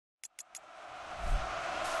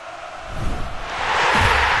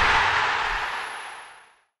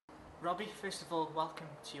Robbie, first of all, welcome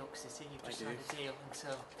to York City. You've just Thank signed a deal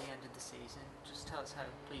until the end of the season. Just tell us how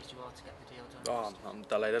pleased you are to get the deal done. Oh, I'm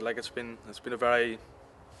delighted. Like it's been a very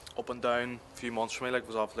up and down few months for me. Like it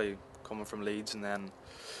was obviously coming from Leeds and then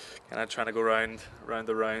kind of trying to go round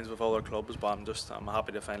the rounds with other clubs. But I'm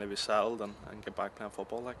happy to finally be settled and get back playing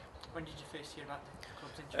football. Like. When did you first hear about the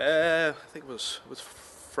club's interest? I think it was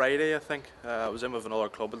Friday. I think I was in with another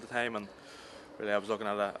club at the time, and really I was looking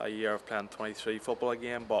at a year of playing 23 football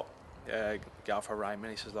again. But Gaffer rang me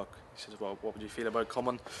and he says, well, what would you feel about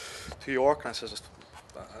coming to York? And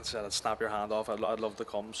I said I'd snap your hand off. I'd love to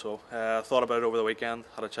come. So I thought about it over the weekend,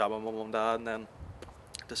 had a chat with my mum and dad, and then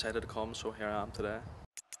decided to come. So here I am today.